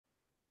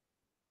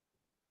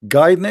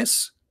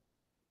guidance,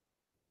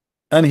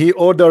 and he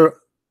order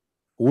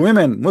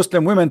women,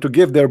 Muslim women, to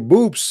give their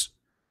boobs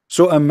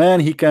so a man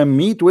he can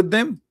meet with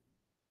them.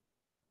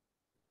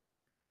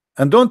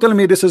 And don't tell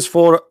me this is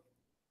for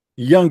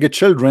young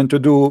children to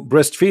do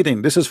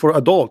breastfeeding. This is for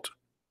adult.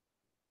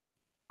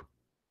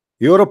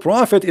 Your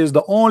prophet is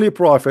the only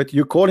prophet,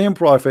 you call him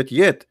prophet,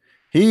 yet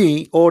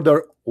he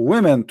order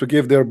women to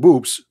give their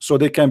boobs so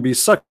they can be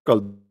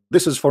suckled.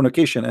 This is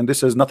fornication, and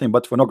this is nothing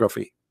but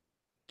pornography.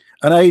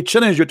 And I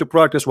challenge you to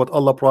practice what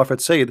Allah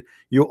Prophet said.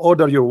 You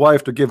order your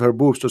wife to give her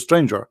boobs to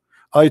stranger.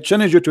 I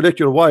challenge you to let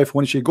your wife,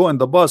 when she go in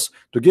the bus,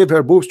 to give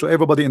her boobs to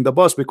everybody in the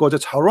bus, because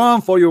it's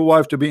haram for your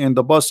wife to be in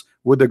the bus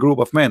with a group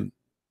of men.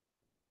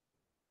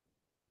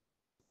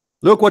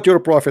 Look what your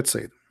prophet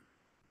said.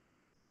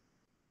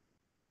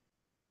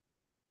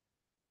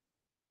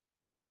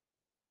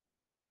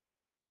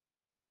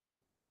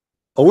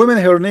 A woman,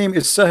 her name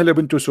is Sahla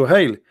bint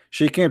Suhail.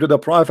 She came to the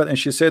prophet and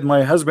she said,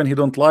 my husband, he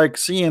don't like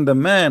seeing the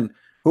man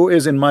who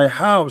is in my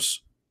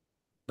house.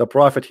 The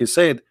prophet, he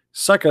said,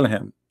 suckle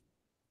him.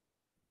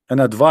 An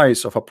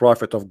advice of a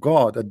prophet of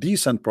God, a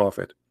decent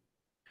prophet.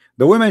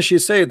 The woman, she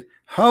said,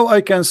 how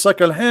I can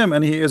suckle him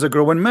and he is a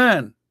growing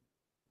man?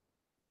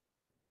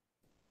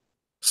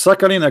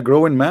 Suckling a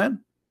growing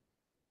man?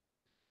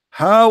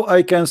 How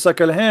I can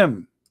suckle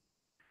him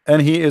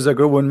and he is a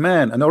growing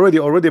man? And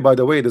already by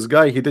the way, this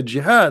guy, he did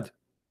jihad.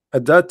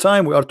 At that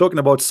time we are talking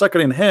about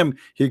suckling him.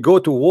 He go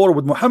to war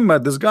with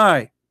Muhammad, this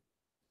guy.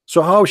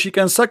 So how she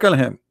can suckle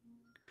him?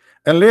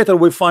 And later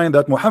we find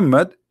that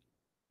Muhammad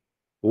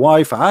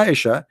wife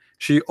Aisha,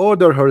 she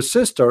ordered her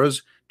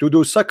sisters to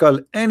do suckle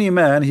any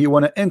man he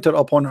want to enter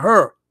upon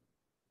her.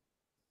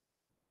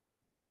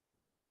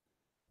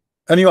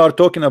 And you are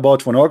talking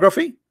about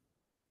pornography?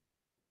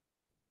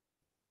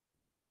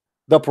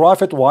 The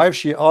prophet wife,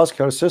 she asked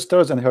her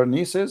sisters and her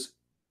nieces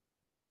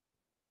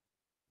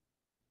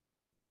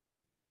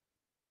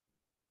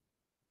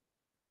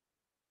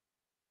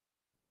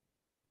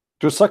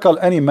to suckle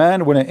any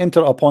man when I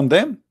enter upon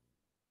them.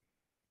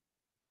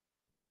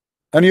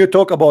 And you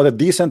talk about a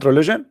decent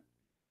religion?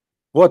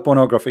 What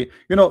pornography?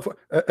 You know,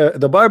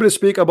 the Bible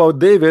speak about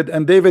David,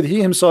 and David,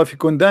 he himself, he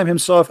condemned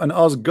himself and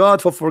asked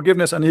God for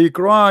forgiveness, and he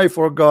cried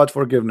for God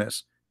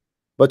forgiveness.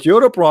 But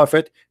you're a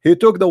prophet, he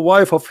took the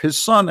wife of his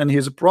son and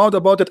he's proud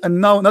about it. And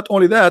now not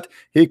only that,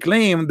 he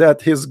claimed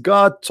that his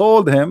God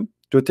told him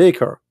to take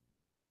her.